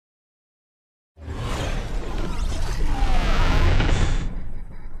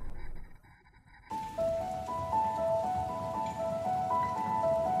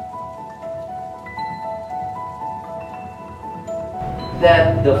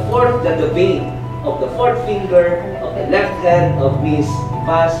that the vein of the fourth finger of the left hand of Miss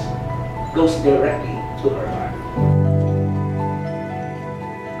Paz goes directly to her heart.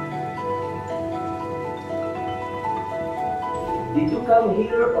 Did you come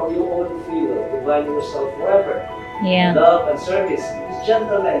here of your own free will to bind yourself forever? Yeah. Love and service this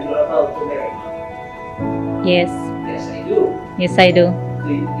gentleman you're about to marry. Yes. Yes, I do. Yes, I do.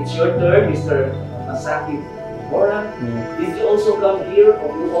 It's your turn, Mr. Masaki Mora. Did you also come here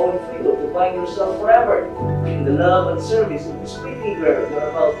of your own free will to bind yourself forever in the love and service of this pretty girl you're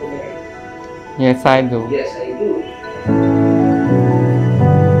about to marry? Yes, I do. Yes, I do.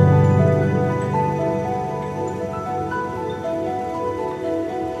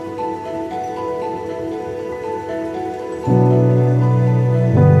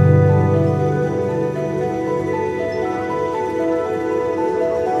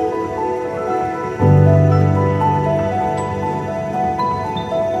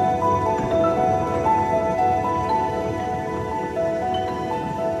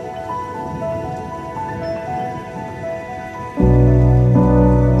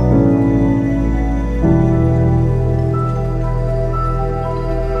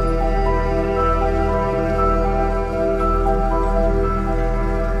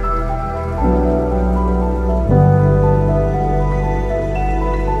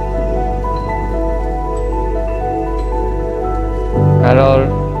 Carol,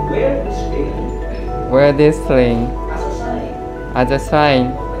 Wear this wear this ring ring as a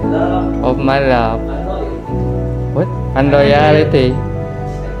sign love of my love and loyalty. what? And loyalty. I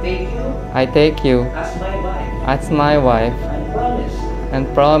take you I take you as my wife as my wife and promise and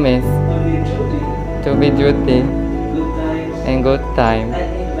promise to be true to you. to be duty Good times in good time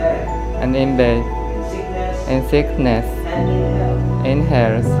and in bed, and in bed, sickness in sickness, and in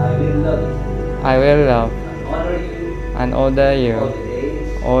health. in health. I will love you I will love and honor you and honor you all the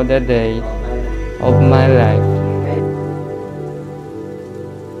days all the days of my life. of my life.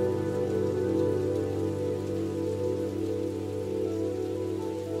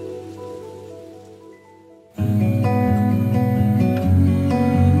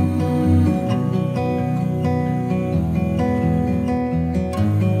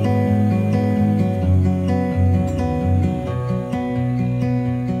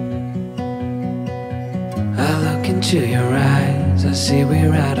 I look into your eyes, I see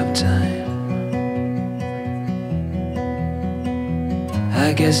we're out of time.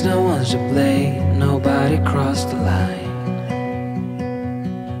 I guess no one's to blame, nobody crossed the line.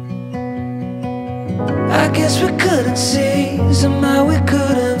 I guess we couldn't see, somehow we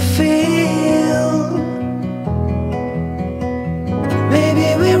couldn't feel. Maybe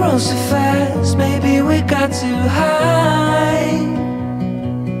we rose too fast, maybe we got too high.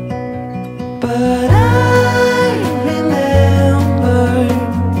 But I remember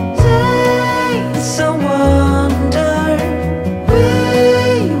days I wonder we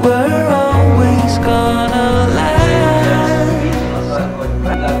were always gonna last.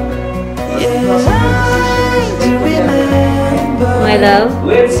 Yes, I do remember. My love,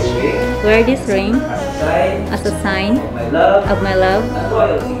 Wear this ring wear this ring as a sign as a sign of my love of my love and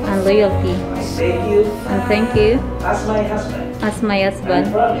loyalty. and loyalty. I thank you And thank you as my husband as my husband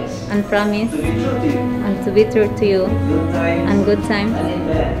and promise and promise to be true to you. and to be true to you And good times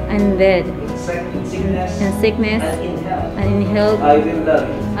and in bed, in sickness and in health. I will love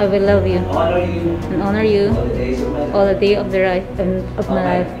you I will love you and honor you and honor you all the days of my life. all the day of my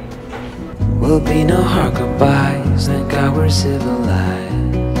life. Will be no hard goodbyes, thank God we're civilized.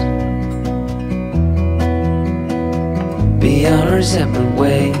 Be on our separate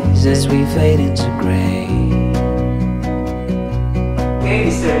ways as we fade into gray. Okay,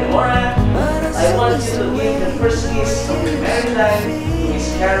 Mr. Mora, I want you to give the first kiss of your married life to Miss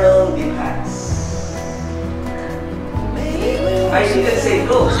Carol Dimas. I didn't say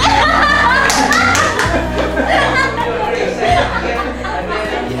go.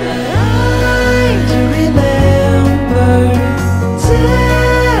 I do remember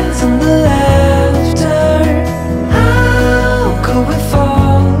tears and the laughter. How could we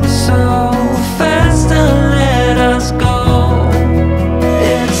fall so fast and let us go?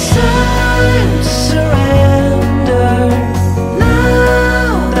 It's time to surrender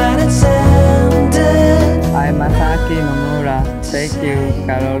now that it's ended. I'm Masaki Nomura. Thank you,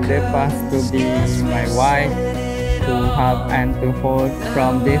 Carol Depas, to be my wife, to have and to hold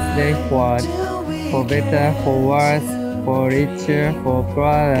from this day forward, for better, for worse, for richer, for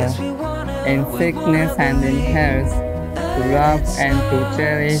poorer, in sickness and in health, to love and to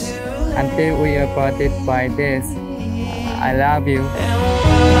cherish until we are parted by death. I love you.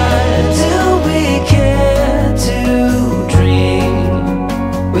 What do we care to dream?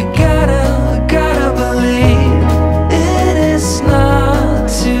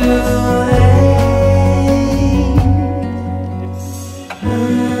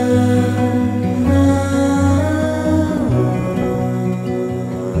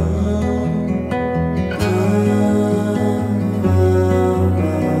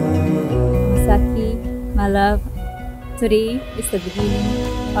 Today is the beginning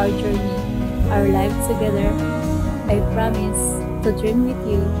of our journey, our life together. I promise to dream with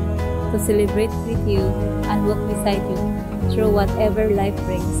you, to celebrate with you, and walk beside you through whatever life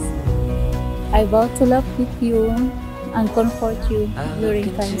brings. I vow to love with you and comfort you during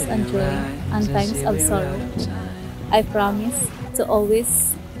times of joy and times of sorrow. I promise to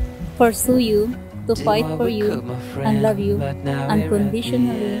always pursue you, to fight for you, and love you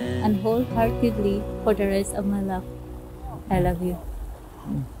unconditionally and wholeheartedly for the rest of my life. I love you.